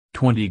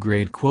20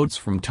 Great Quotes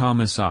from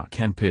Thomas A.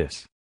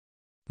 Kempis.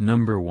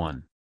 Number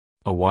 1.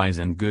 A wise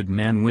and good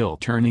man will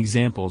turn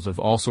examples of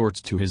all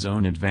sorts to his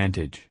own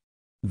advantage.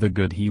 The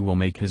good he will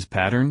make his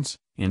patterns,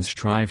 and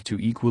strive to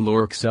equal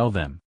or excel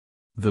them.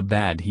 The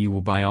bad he will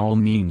by all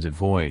means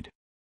avoid.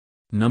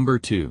 Number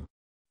 2.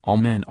 All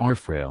men are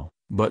frail,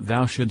 but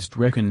thou shouldst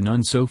reckon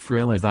none so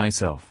frail as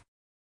thyself.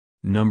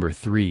 Number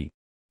 3.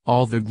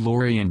 All the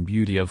glory and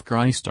beauty of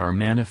Christ are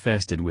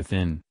manifested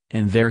within,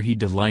 and there he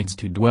delights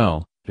to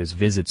dwell. His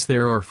visits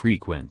there are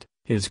frequent,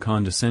 his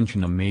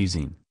condescension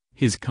amazing,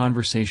 his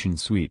conversation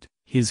sweet,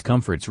 his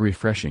comforts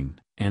refreshing,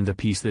 and the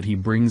peace that he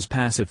brings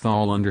passeth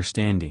all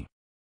understanding.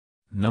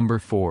 Number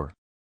 4.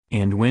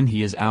 And when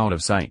he is out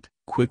of sight,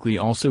 quickly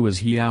also is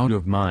he out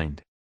of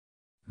mind.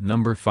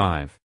 Number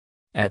 5.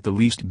 At the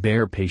least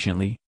bear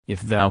patiently,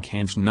 if thou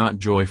canst not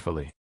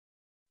joyfully.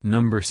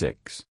 Number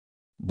 6.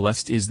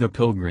 Blessed is the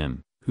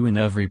pilgrim, who in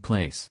every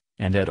place,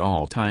 and at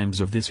all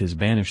times of this his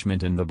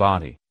banishment in the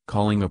body,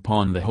 calling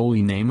upon the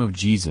holy name of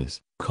Jesus,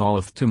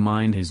 calleth to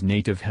mind his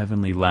native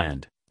heavenly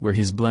land, where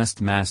his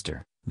blessed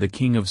Master, the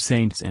King of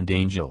saints and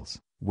angels,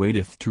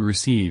 waiteth to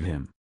receive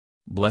him.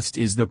 Blessed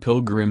is the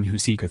pilgrim who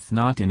seeketh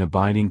not an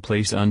abiding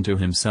place unto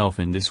himself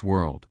in this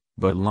world,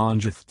 but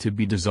longeth to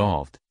be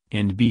dissolved,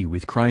 and be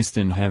with Christ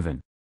in heaven.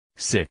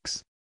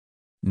 6.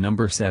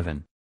 Number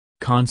 7.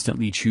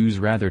 Constantly choose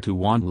rather to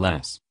want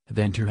less,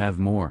 than to have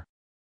more.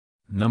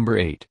 Number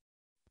 8.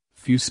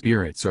 Few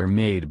spirits are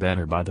made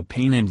better by the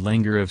pain and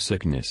languor of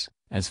sickness,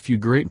 as few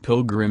great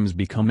pilgrims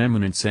become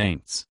eminent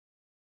saints.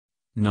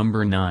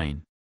 Number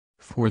 9.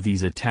 For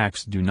these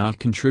attacks do not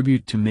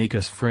contribute to make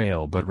us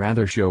frail but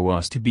rather show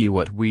us to be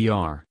what we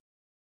are.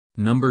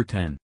 Number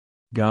 10.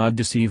 God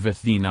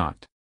deceiveth thee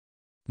not.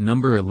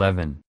 Number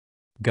 11.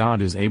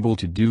 God is able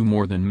to do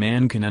more than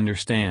man can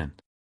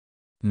understand.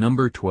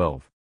 Number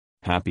 12.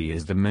 Happy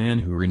is the man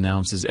who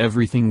renounces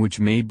everything which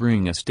may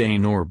bring a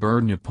stain or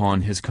burden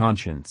upon his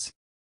conscience.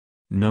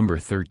 Number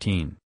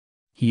 13.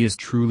 He is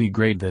truly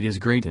great that is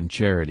great in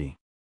charity.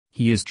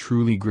 He is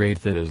truly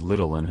great that is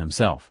little in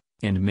himself,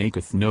 and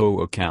maketh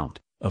no account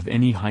of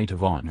any height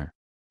of honor.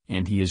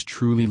 And he is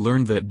truly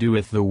learned that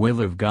doeth the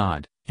will of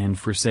God, and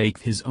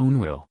forsaketh his own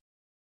will.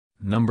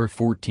 Number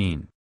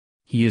 14.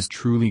 He is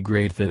truly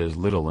great that is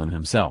little in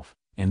himself,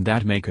 and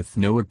that maketh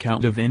no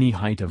account of any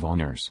height of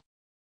honors.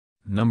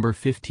 Number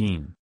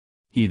 15.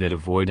 He that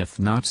avoideth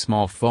not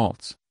small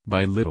faults,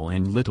 by little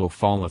and little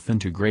falleth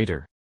into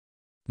greater.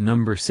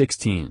 Number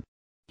 16.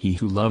 He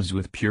who loves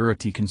with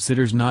purity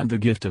considers not the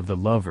gift of the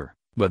lover,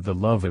 but the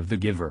love of the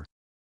giver.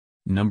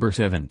 Number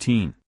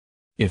 17.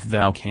 If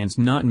thou canst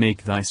not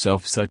make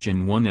thyself such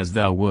an one as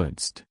thou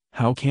wouldst,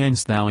 how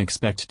canst thou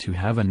expect to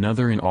have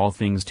another in all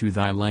things to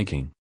thy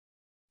liking?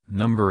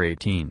 Number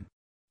 18.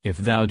 If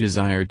thou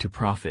desire to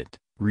profit,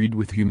 read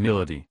with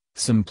humility,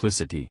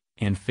 simplicity,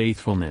 and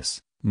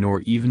faithfulness,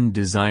 nor even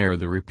desire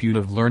the repute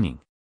of learning.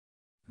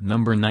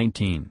 Number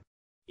 19.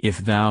 If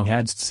thou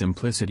hadst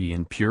simplicity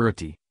and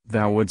purity,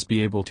 thou wouldst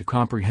be able to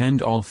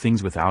comprehend all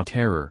things without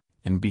error,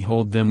 and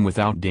behold them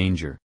without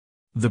danger.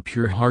 The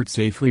pure heart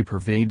safely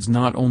pervades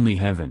not only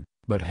heaven,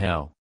 but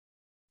hell.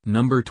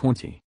 Number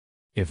 20.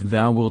 If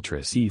thou wilt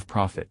receive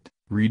profit,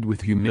 read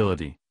with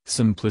humility,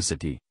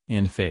 simplicity,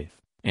 and faith,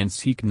 and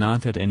seek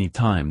not at any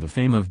time the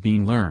fame of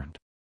being learned,